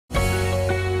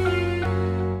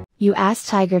You ask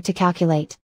Tiger to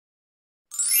calculate.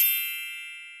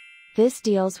 This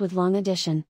deals with long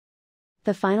addition.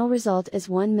 The final result is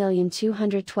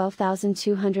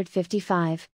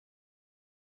 1,212,255.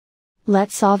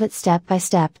 Let's solve it step by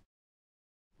step.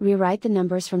 Rewrite the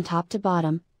numbers from top to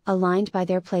bottom, aligned by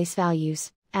their place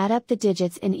values. Add up the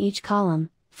digits in each column,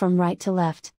 from right to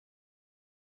left.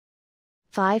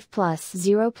 5 plus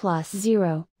 0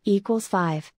 equals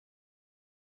 5.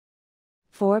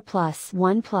 4 plus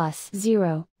 1 plus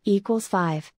 0 equals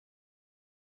 5.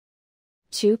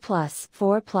 2 plus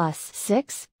 4 plus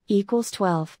 6 equals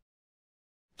 12.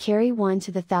 Carry 1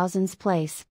 to the thousands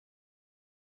place.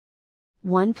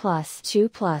 1 plus 2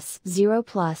 plus 0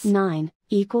 plus 9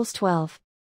 equals 12.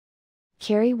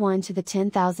 Carry 1 to the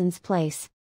 10,000s place.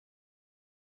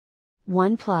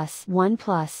 1 plus 1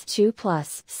 plus 2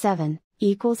 plus 7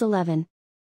 equals 11.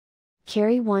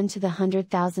 Carry 1 to the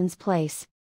 100,000s place.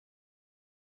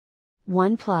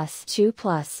 1 plus 2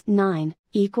 plus 9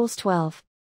 equals 12.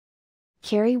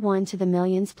 Carry 1 to the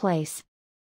millions place.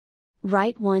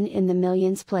 Write 1 in the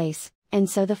millions place, and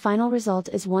so the final result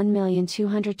is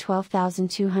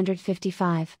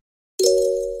 1,212,255.